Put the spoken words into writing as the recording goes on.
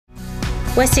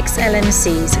Wessex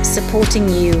LMCs, supporting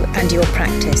you and your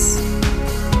practice.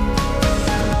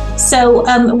 So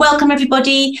welcome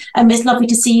everybody. It's lovely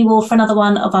to see you all for another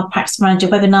one of our Practice Manager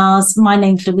webinars. My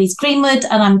name's Louise Greenwood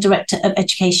and I'm Director of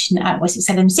Education at Wessex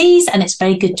LMCs, and it's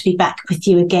very good to be back with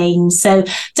you again. So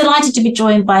delighted to be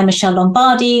joined by Michelle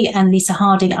Lombardi and Lisa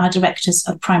Harding, our Directors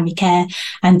of Primary Care,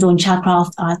 and Dawn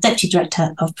Chalcraft, our Deputy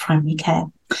Director of Primary Care.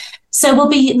 So we'll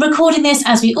be recording this,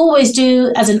 as we always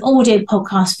do, as an audio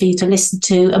podcast for you to listen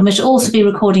to, and we'll also be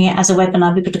recording it as a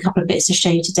webinar. We've got a couple of bits to show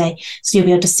you today, so you'll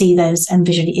be able to see those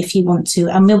visually if you want to.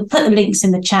 And we'll put the links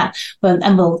in the chat,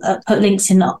 and we'll put links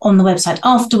in on the website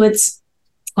afterwards.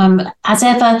 As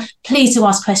ever, please do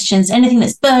ask questions. Anything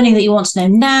that's burning that you want to know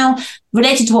now,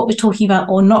 related to what we're talking about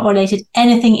or not related,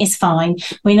 anything is fine.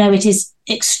 We know it is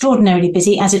extraordinarily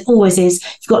busy, as it always is.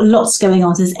 You've got lots going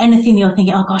on. So there's anything you're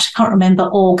thinking, oh gosh, I can't remember,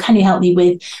 or can you help me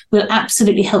with? We'll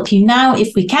absolutely help you now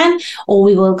if we can, or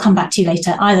we will come back to you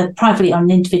later, either privately on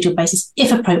an individual basis,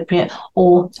 if appropriate,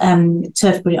 or to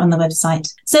everybody on the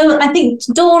website. So I think,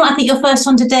 Dawn, you're first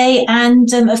on today.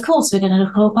 And of course, we're going to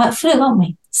look all about flu, aren't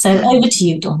we? So over to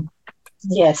you, Dawn.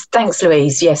 Yes, thanks,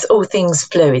 Louise. Yes, all things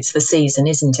flu. It's the season,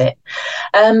 isn't it?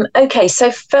 OK,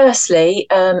 so firstly,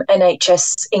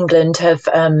 NHS England have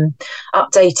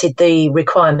updated the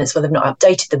requirements. Well, they've not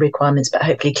updated the requirements, but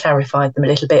hopefully clarified them a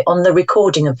little bit on the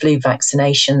recording of flu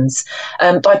vaccinations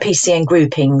by PCN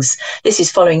groupings. This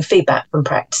is following feedback from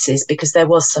practices because there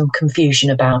was some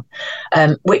confusion about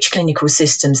which clinical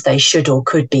systems they should or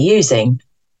could be using.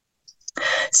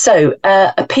 So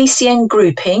a PCN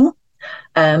grouping,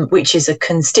 which is a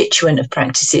constituent of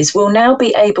practices, will now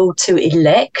be able to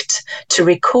elect to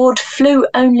record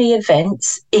flu-only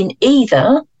events in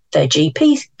either their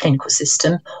GP clinical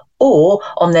system or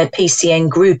on their PCN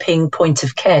grouping point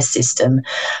of care system.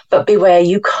 But beware,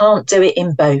 you can't do it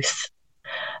in both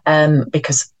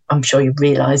because I'm sure you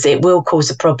realise it will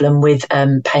cause a problem with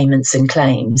payments and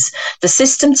claims. The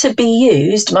system to be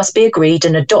used must be agreed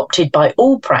and adopted by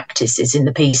all practices in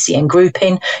the PCN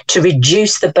grouping to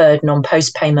reduce the burden on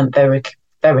post-payment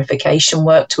verification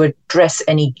work to address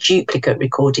any duplicate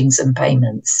recordings and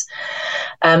payments.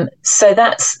 So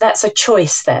that's a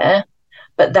choice there.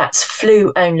 But that's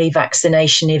flu-only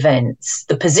vaccination events.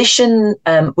 The position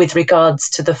with regards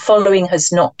to the following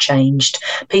has not changed.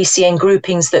 PCN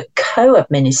groupings that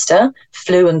co-administer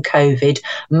flu and COVID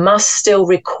must still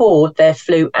record their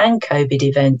flu and COVID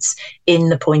events in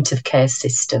the point of care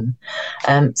system.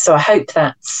 So I hope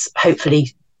that's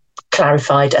hopefully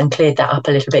clarified and cleared that up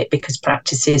a little bit, because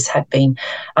practices had been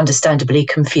understandably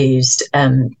confused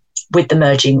with the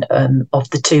merging of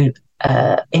the two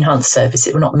enhanced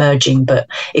services. We're not merging, but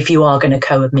if you are going to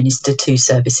co-administer two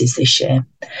services this year.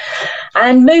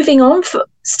 And moving on, for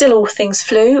still all things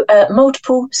flu,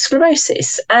 multiple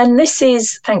sclerosis. And this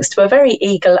is thanks to a very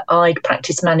eagle-eyed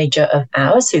practice manager of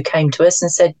ours who came to us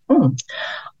and said,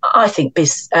 I think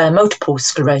multiple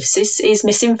sclerosis is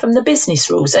missing from the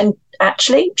business rules. And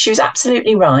actually, she was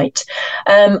absolutely right.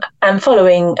 And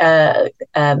following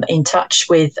in touch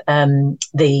with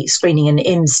the screening and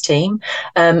IMS team,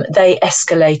 they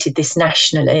escalated this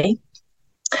nationally.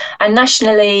 And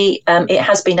nationally, it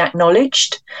has been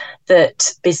acknowledged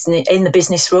that in the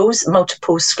business rules,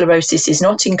 multiple sclerosis is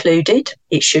not included.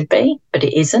 It should be, but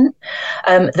it isn't.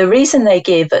 The reason they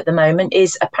give at the moment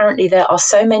is apparently there are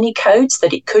so many codes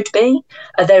that it could be.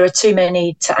 There are too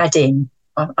many to add in.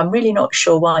 I'm really not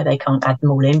sure why they can't add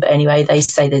them all in, but anyway, they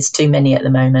say there's too many at the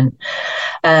moment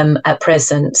at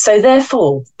present. So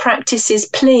therefore, practices,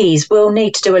 please, will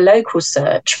need to do a local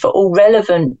search for all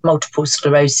relevant multiple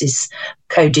sclerosis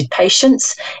coded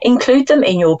patients, include them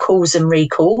in your calls and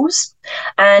recalls.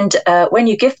 And when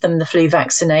you give them the flu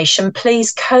vaccination,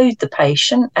 please code the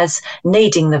patient as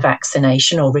needing the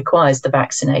vaccination or requires the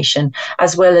vaccination,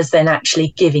 as well as then actually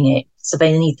giving it. So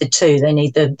they need the two. They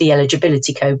need the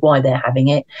eligibility code, why they're having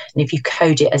it. And if you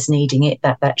code it as needing it,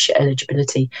 that's your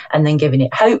eligibility, and then giving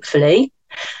it. Hopefully,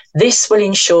 this will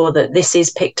ensure that this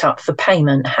is picked up for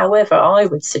payment. However, I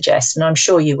would suggest, and I'm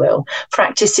sure you will,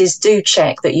 practices do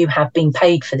check that you have been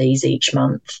paid for these each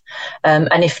month. And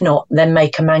if not, then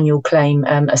make a manual claim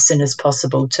as soon as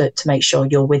possible to make sure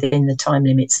you're within the time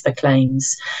limits for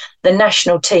claims. The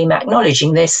national team,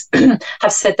 acknowledging this,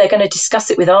 have said they're going to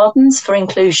discuss it with Ardens for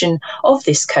inclusion of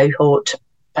this cohort,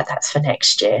 but that's for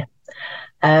next year,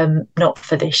 not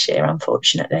for this year,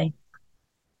 unfortunately.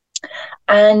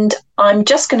 And I'm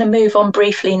just going to move on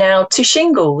briefly now to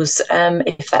shingles,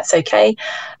 if that's okay.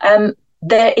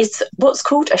 There is what's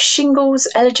called a shingles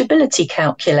eligibility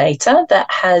calculator that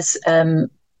has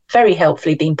very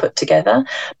helpfully been put together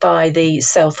by the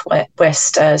South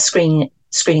West Screening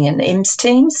and IMS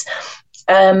teams.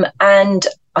 and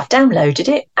I've downloaded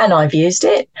it and I've used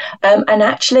it. And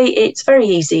actually, it's very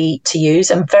easy to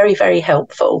use and very, very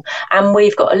helpful. And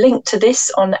we've got a link to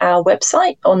this on our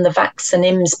website, on the Vax and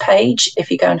IMS page.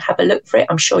 If you go and have a look for it,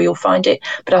 I'm sure you'll find it.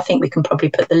 But I think we can probably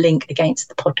put the link against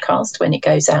the podcast when it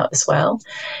goes out as well.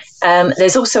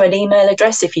 There's also an email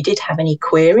address if you did have any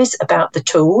queries about the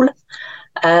tool,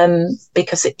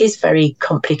 because it is very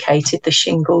complicated, the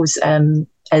shingles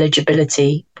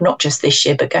eligibility, not just this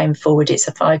year, but going forward. It's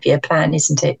a 5-year plan,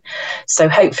 isn't it? So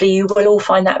hopefully you will all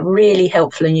find that really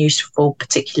helpful and useful,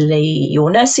 particularly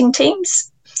your nursing teams.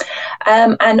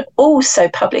 And also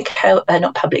NHS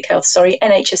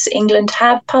England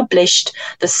have published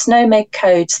the SNOMED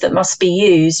codes that must be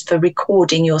used for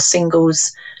recording your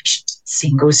shingles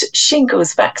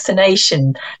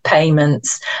vaccination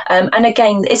payments. And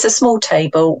again, it's a small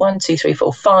table, 1, 2, 3,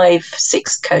 4, 5,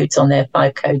 6 codes on there,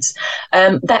 5 codes.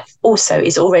 That also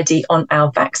is already on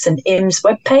our Vax and IMS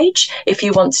webpage if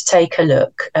you want to take a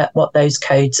look at what those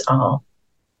codes are.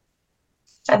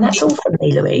 And that's all from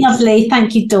me, Louise. Lovely.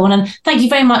 Thank you, Dawn. And thank you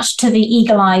very much to the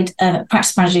eagle-eyed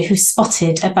practice manager who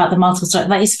spotted about the multiple sclerosis.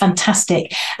 That is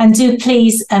fantastic. And do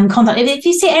please contact, if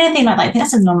you see anything like that, I think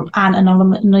that's an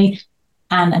anomaly.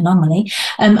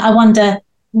 I wonder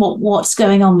what's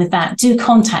going on with that. Do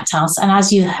contact us. And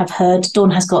as you have heard, Dawn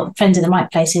has got friends in the right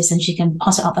places and she can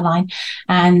pass it up the line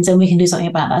and we can do something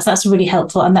about that. So that's really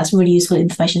helpful and that's really useful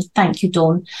information. Thank you,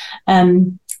 Dawn.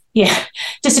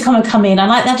 Just a comment come in. I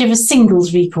like the idea of a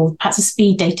singles recall, perhaps a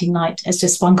speed dating night. It's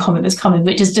just one comment that's coming,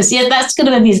 which is just, that's going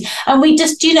to amuse. And we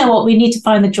just, do you know what? We need to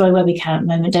find the joy where we can at the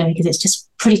moment, don't we? Because it's just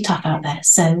pretty tough out there.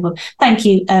 So thank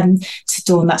you to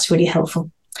Dawn. That's really helpful.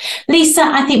 Lisa,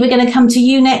 I think we're going to come to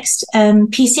you next.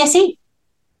 PCSE.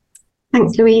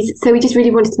 Thanks, Louise. So we just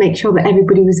really wanted to make sure that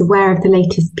everybody was aware of the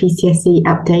latest PCSE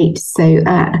update. So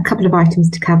a couple of items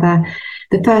to cover.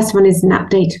 The first one is an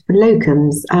update for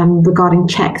locums regarding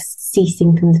checks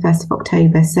ceasing from the 1st of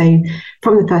October. So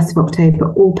from the 1st of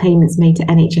October, all payments made to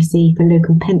NHSE for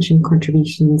locum pension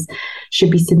contributions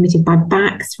should be submitted by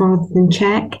BACS rather than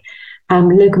cheque.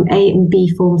 Locum A and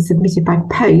B forms submitted by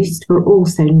post will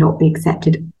also not be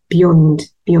accepted beyond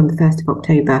the 1st of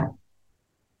October.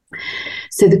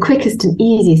 So the quickest and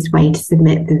easiest way to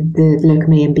submit the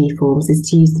locum A and B forms is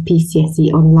to use the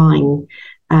PCSE online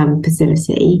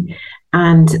facility.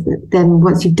 And then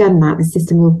once you've done that, the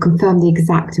system will confirm the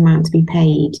exact amount to be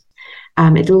paid.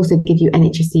 It'll also give you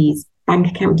NHSE's bank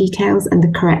account details and the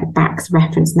correct BACS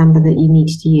reference number that you need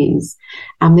to use.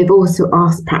 They've also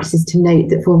asked practices to note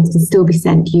that forms can still be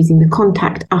sent using the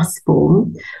Contact Us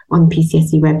form on the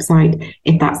PCSE website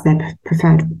if that's their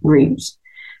preferred route.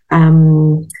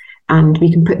 And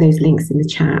we can put those links in the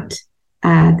chat.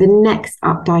 The next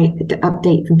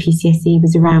update from PCSE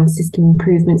was around system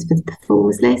improvements for the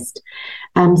performers list.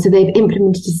 So they've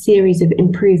implemented a series of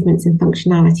improvements in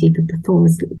functionality for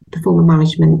performer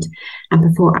management and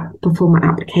performer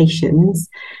applications,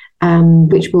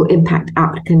 which will impact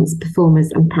applicants,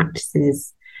 performers and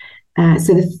practices.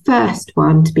 So the first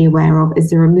one to be aware of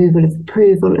is the removal of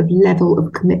approval of level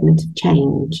of commitment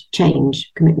change.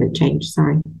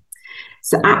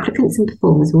 So applicants and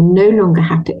performers will no longer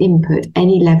have to input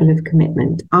any level of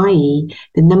commitment, i.e.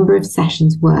 the number of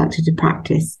sessions worked at a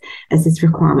practice, as this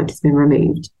requirement has been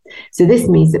removed. So this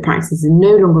means that practices are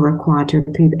no longer required to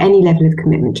approve any level of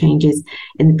commitment changes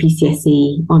in the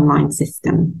PCSE online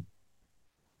system.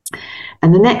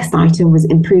 And the next item was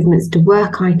improvements to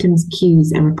work items,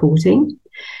 queues and reporting.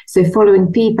 So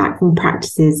following feedback from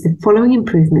practices, the following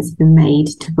improvements have been made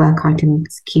to work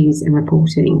items, queues and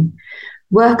reporting.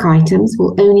 Work items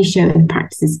will only show in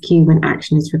practice's queue when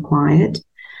action is required.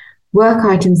 Work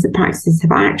items that practices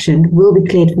have actioned will be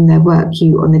cleared from their work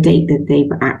queue on the date that they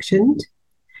were actioned.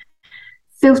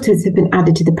 Filters have been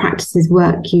added to the practice's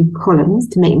work queue columns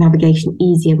to make navigation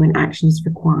easier when action is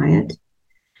required.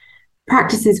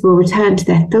 Practices will return to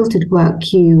their filtered work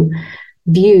queue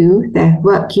view,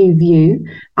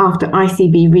 after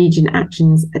ICB region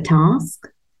actions a task.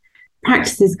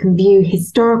 Practices can view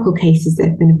historical cases that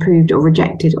have been approved or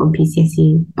rejected on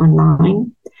PCSE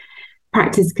online.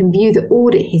 Practices can view the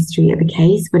audit history of a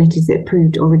case when it is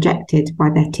approved or rejected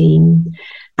by their team.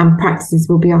 And practices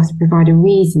will be asked to provide a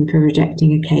reason for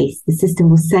rejecting a case. The system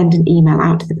will send an email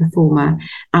out to the performer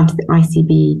and to the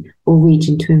ICB or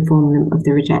region to inform them of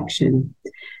the rejection.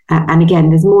 And again,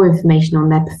 there's more information on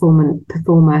their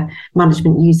performer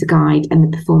management user guide and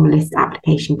the performer list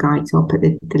application guide. So I'll put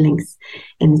the links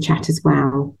in the chat as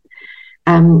well.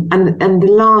 And the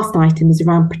last item is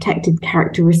around protected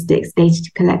characteristics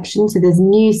data collection. So there's a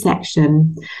new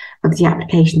section of the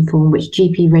application form, which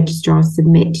GP registrars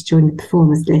submit to join the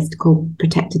performers list called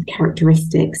protected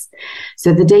characteristics.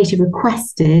 So the data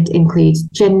requested includes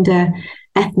gender,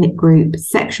 ethnic group,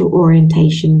 sexual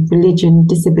orientation, religion,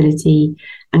 disability,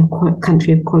 and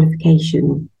country of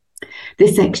qualification.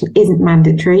 This section isn't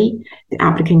mandatory. The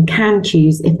applicant can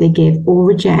choose if they give or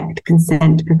reject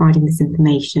consent to providing this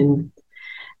information.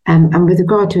 And with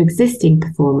regard to existing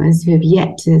performers who have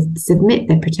yet to submit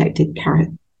their protected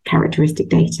characteristic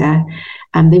data,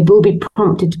 they will be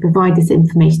prompted to provide this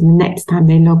information the next time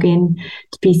they log in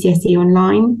to PCSE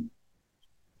online,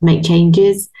 make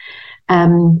changes.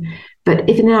 But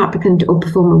if an applicant or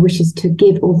performer wishes to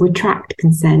give or retract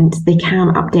consent, they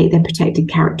can update their protected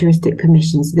characteristic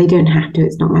permission. So they don't have to,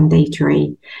 it's not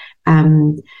mandatory.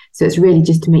 So it's really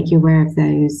just to make you aware of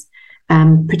those.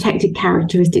 Protected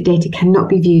characteristic data cannot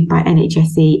be viewed by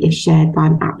NHSE if shared by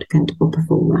an applicant or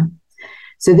performer.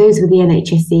 So those were the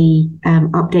NHSE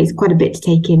updates, quite a bit to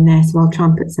take in there. So I'll try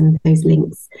and put some of those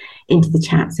links into the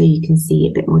chat so you can see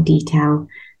a bit more detail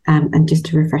and just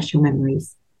to refresh your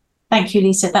memories. Thank you,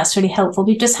 Lisa. That's really helpful.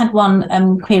 We've just had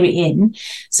one query in.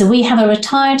 So we have a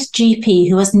retired GP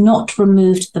who has not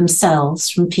removed themselves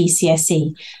from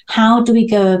PCSE. How do we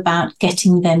go about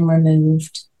getting them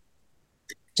removed?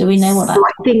 Do we know what that is?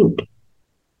 I think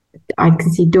I can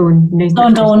see Dawn knows.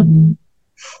 Dawn.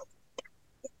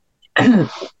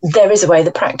 There is a way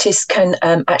the practice can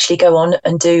actually go on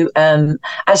and do,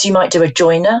 as you might do a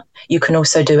joiner, you can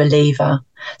also do a leaver.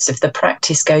 So if the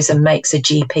practice goes and makes a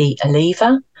GP a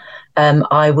leaver,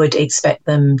 I would expect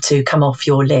them to come off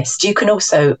your list. You can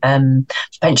also, for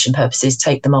pension purposes,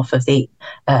 take them off of the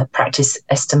practice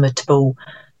estimable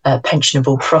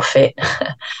pensionable profit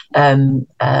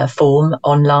form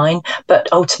online. But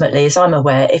ultimately, as I'm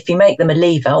aware, if you make them a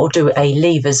leaver or do a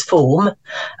leavers form,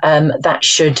 that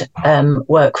should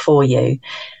work for you.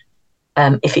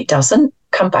 If it doesn't,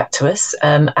 come back to us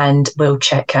and we'll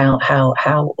check out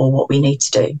how or what we need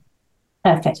to do.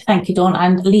 Perfect. Thank you, Dawn.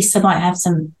 And Lisa might have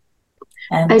some.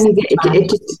 It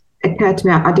just occurred to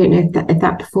me, I don't know if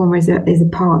that performer is a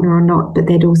partner or not, but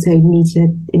they'd also need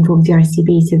to inform the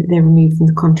ICB so that they're removed from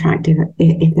the contract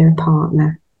if they're a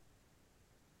partner.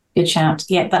 Good shout.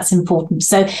 Yeah, that's important.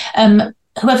 So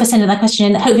whoever sent that question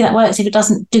in, hopefully that works. If it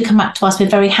doesn't, do come back to us. We're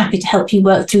very happy to help you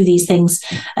work through these things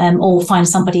or find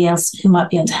somebody else who might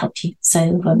be able to help you.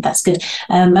 So that's good.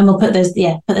 And we'll put those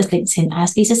links in,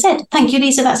 as Lisa said. Thank you,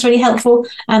 Lisa. That's really helpful.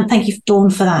 And thank you, Dawn,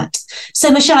 for that.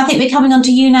 So, Michelle, I think we're coming on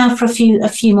to you now for a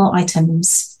few more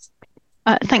items.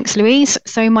 Thanks, Louise.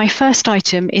 So my first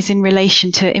item is in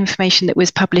relation to information that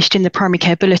was published in the Primary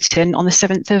Care Bulletin on the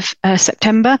 7th of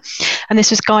September. And this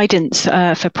was guidance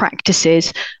for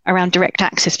practices around direct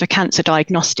access for cancer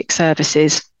diagnostic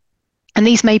services. And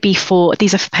these are for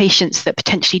patients that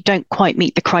potentially don't quite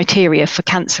meet the criteria for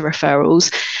cancer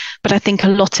referrals. But I think a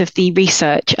lot of the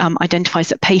research identifies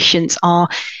that patients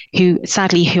who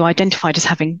identified as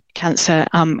having cancer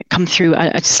come through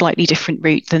a slightly different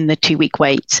route than the 2-week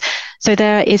wait. So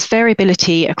there is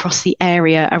variability across the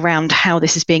area around how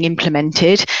this is being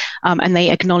implemented, and they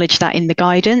acknowledge that in the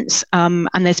guidance. And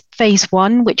there's phase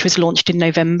 1, which was launched in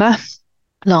November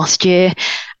last year,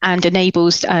 and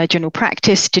enables general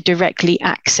practice to directly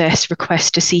access requests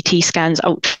to CT scans,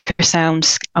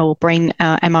 ultrasounds, or brain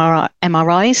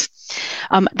MRIs.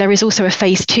 There is also a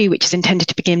phase 2, which is intended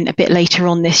to begin a bit later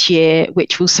on this year,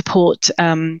 which will support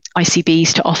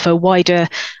ICBs to offer a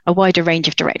wider range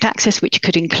of direct access, which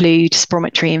could include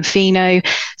spirometry and pheno.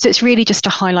 So it's really just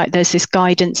to highlight there's this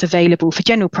guidance available for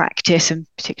general practice and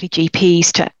particularly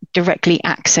GPs to directly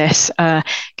access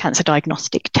cancer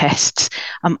diagnostic tests.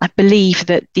 I believe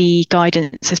that the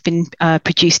guidance has been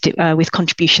produced with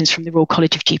contributions from the Royal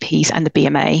College of GPs and the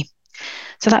BMA.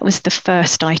 So that was the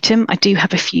first item. I do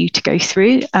have a few to go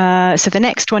through. So the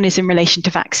next one is in relation to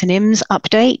Vaccinims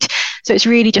update. So it's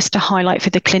really just to highlight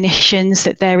for the clinicians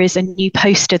that there is a new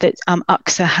poster that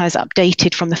UCSA has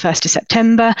updated from the 1st of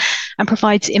September and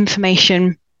provides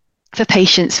information for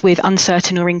patients with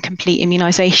uncertain or incomplete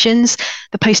immunisations.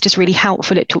 The poster is really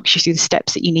helpful. It talks you through the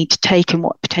steps that you need to take and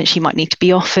what potentially might need to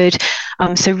be offered.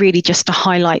 So really just to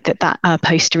highlight that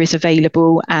poster is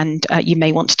available and you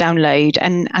may want to download.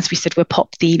 And as we said, we'll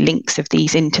pop the links of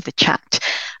these into the chat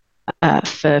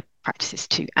for practices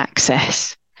to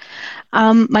access.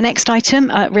 My next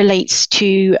item relates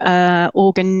to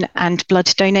organ and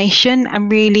blood donation,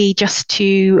 and really just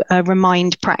to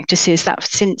remind practices that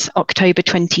since October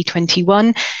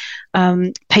 2021,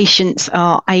 patients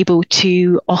are able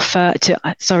to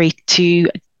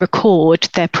record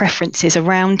their preferences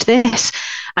around this,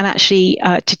 and actually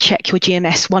to check your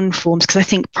GMS1 forms, because I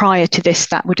think prior to this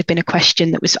that would have been a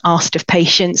question that was asked of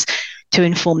patients. to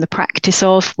inform the practice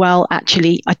of? Well,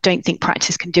 actually, I don't think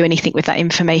practice can do anything with that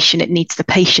information. It needs the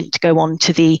patient to go on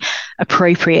to the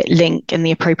appropriate link and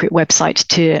the appropriate website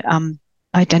to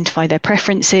identify their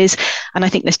preferences. And I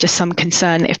think there's just some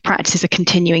concern that if practices are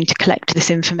continuing to collect this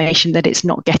information, that it's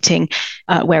not getting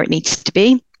where it needs to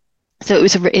be. So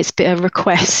it's a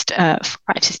request for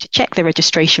practice to check their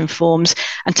registration forms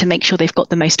and to make sure they've got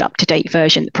the most up-to-date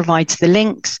version that provides the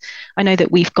links. I know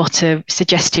that we've got a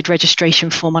suggested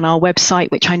registration form on our website,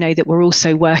 which I know that we're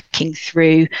also working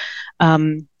through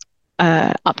updating.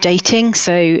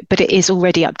 But it is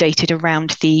already updated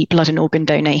around the blood and organ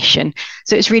donation.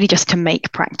 So it's really just to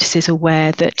make practices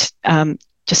aware that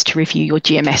just to review your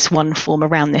GMS1 form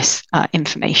around this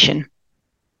information.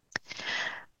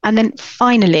 And then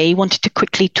finally, wanted to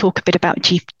quickly talk a bit about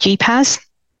GPAS.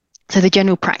 So the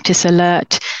General Practice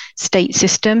Alert state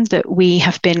system that we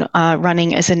have been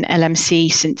running as an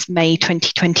LMC since May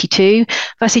 2022.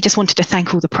 Firstly, just wanted to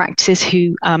thank all the practices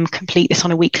who complete this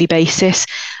on a weekly basis.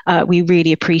 We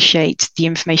really appreciate the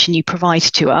information you provide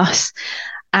to us.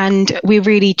 And we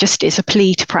really just, it's a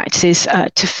plea to practices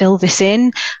to fill this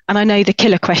in. And I know the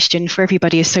killer question for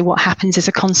everybody is, so what happens as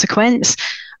a consequence?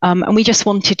 And we just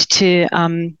wanted to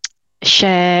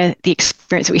share the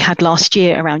experience that we had last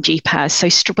year around GPAS. So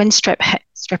when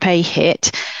Strep A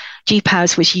hit,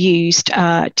 GPAS was used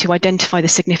to identify the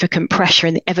significant pressure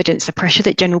and the evidence of pressure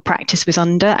that general practice was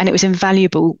under. And it was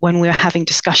invaluable when we were having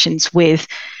discussions with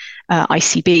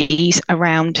ICBs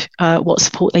around what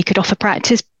support they could offer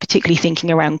practice, particularly thinking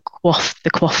around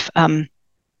the QOF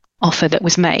offer that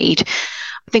was made.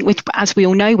 I think as we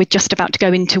all know, we're just about to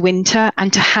go into winter,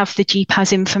 and to have the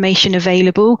GPAS information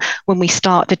available when we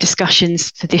start the discussions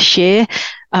for this year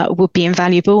would be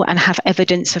invaluable, and have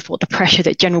evidence of what the pressure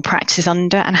that general practice is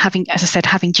under. And having, as I said,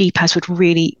 having GPAS would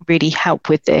really, really help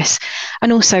with this,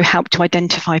 and also help to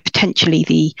identify potentially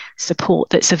the support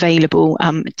that's available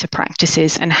to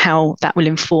practices and how that will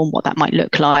inform what that might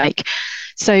look like.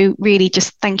 So really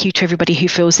just thank you to everybody who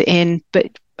fills it in, but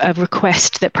a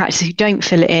request that practices who don't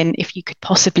fill it in, if you could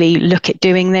possibly look at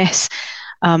doing this,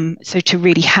 so to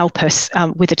really help us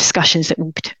with the discussions that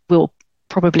will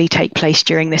probably take place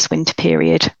during this winter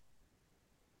period.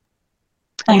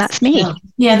 And that's me.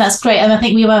 Yeah, that's great. And I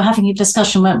think we were having a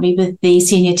discussion, weren't we, with the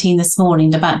senior team this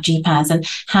morning about GPAS and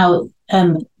how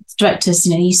directors,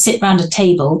 you sit around a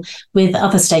table with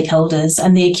other stakeholders,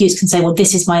 and the accused can say, well,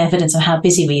 this is my evidence of how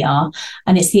busy we are.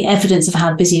 And it's the evidence of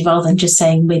how busy rather than just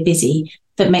saying we're busy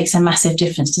that makes a massive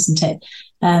difference, doesn't it?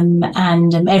 And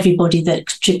everybody that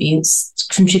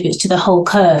contributes to the whole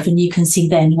curve, and you can see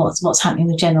then what's happening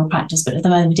with general practice. But at the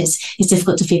moment, it's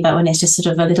difficult to feedback when it's just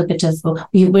sort of a little bit of, well,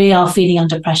 we are feeling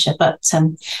under pressure. But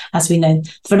as we know,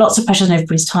 there are lots of pressures on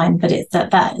everybody's time. But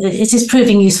it is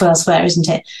proving useful elsewhere, isn't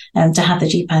it? To have the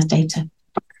GPAS data.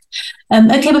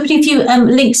 Okay, we're putting a few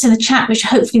links in the chat, which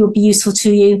hopefully will be useful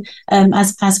to you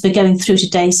as we're going through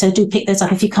today. So do pick those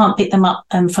up. If you can't pick them up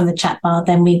from the chat bar,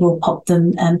 then we will pop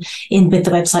them in with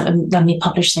the website when we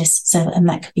publish this. So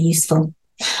that could be useful.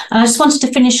 And I just wanted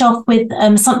to finish off with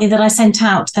something that I sent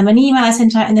out, an email I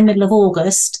sent out in the middle of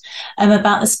August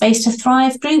about the Space to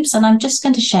Thrive groups. And I'm just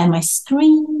going to share my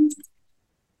screen.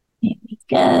 Here we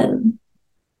go.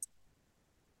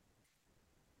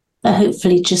 So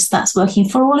hopefully that's working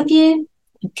for all of you.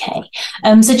 Okay.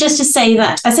 So just to say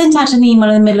that I sent out an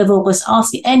email in the middle of August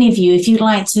asking any of you if you'd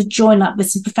like to join up with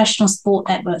some professional support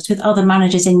networks with other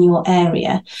managers in your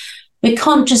area. We're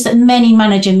conscious that many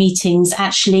manager meetings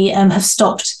actually have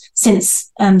stopped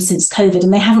since COVID,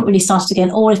 and they haven't really started again.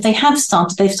 Or if they have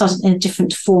started, they've started in a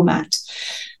different format.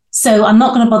 So I'm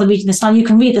not going to bother reading the slide. You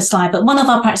can read the slide, but one of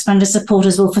our practice manager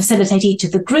supporters will facilitate each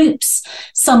of the groups.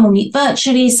 Some will meet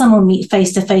virtually, some will meet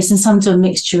face-to-face, and some do a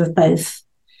mixture of both.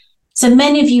 So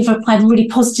many of you have replied really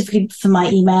positively for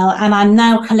my email, and I'm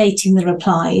now collating the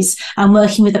replies and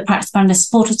working with the practice manager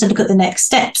supporters to look at the next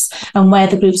steps and where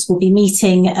the groups will be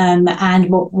meeting and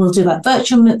what we'll do about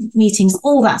virtual meetings,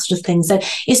 all that sort of thing. So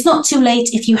it's not too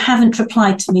late. If you haven't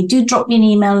replied to me, do drop me an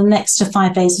email in the next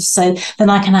 5 days or so, then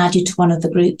I can add you to one of the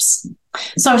groups.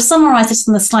 So I've summarised this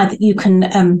on the slide that you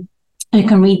can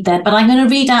read there, but I'm going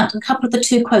to read out a couple of the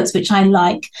 2 quotes which I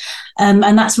like,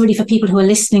 and that's really for people who are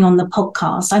listening on the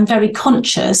podcast. I'm very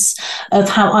conscious of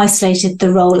how isolated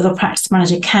the role of a practice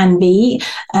manager can be,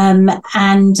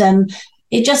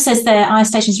 it just says there,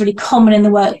 isolation is really common in the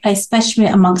workplace, especially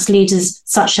amongst leaders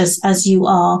such as you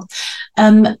are.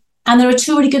 And there are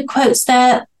 2 really good quotes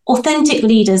there. Authentic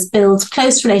leaders build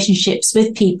close relationships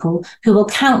with people who will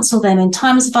counsel them in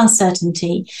times of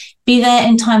uncertainty, be there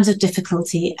in times of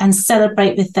difficulty, and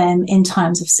celebrate with them in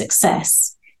times of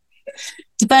success.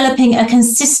 Developing a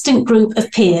consistent group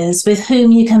of peers with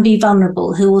whom you can be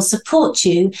vulnerable, who will support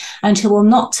you and who will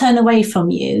not turn away from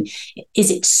you,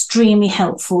 is extremely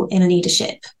helpful in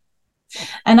leadership.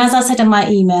 And as I said in my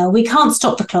email, we can't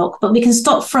stop the clock, but we can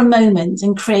stop for a moment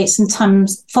and create some time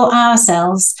for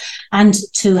ourselves and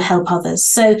to help others.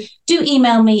 So do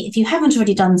email me if you haven't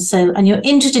already done so and you're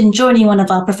interested in joining one of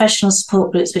our professional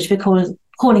support groups, which we're calling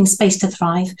Space to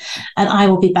Thrive, and I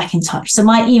will be back in touch. So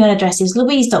my email address is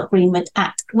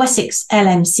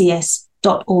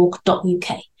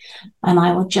louise.greenwood@wessexlmcs.org.uk, and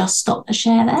I will just stop the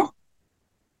share there.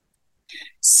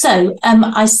 So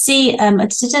I see,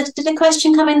 did a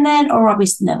question come in then, or are we?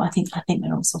 No, I think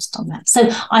we're all sorted on that.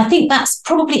 So I think that's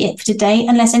probably it for today,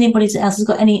 unless anybody else has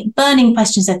got any burning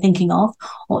questions they're thinking of,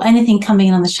 or anything coming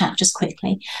in on the chat just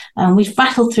quickly. We've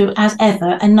rattled through, as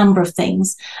ever, a number of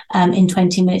things in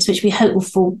 20 minutes, which we hope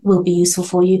will be useful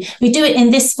for you. We do it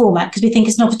in this format because we think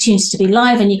it's an opportunity to be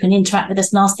live and you can interact with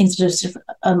us and ask things that are sort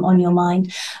of on your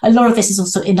mind. A lot of this is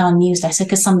also in our newsletter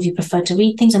because some of you prefer to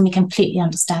read things, and we completely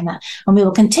understand that. And we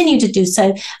will continue to do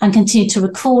so and continue to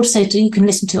record so that you can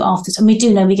listen to it afterwards. And we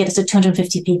do know we get us to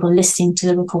 250 people listening to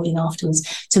the recording afterwards.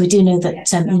 So we do know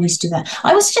that you need to do that.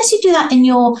 I would suggest you do that in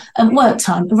your work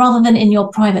time rather than in your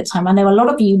private time. I know a lot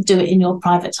of you do it in your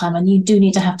private time, and you do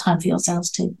need to have time for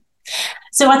yourselves too.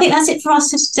 So I think that's it for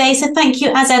us for today. So thank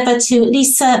you as ever to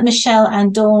Lisa, Michelle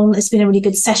and Dawn. It's been a really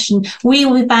good session. We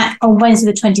will be back on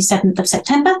Wednesday the 27th of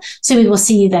September. So we will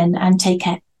see you then, and take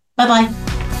care. Bye-bye.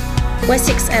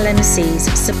 Wessex LMCs,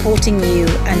 supporting you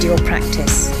and your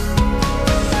practice.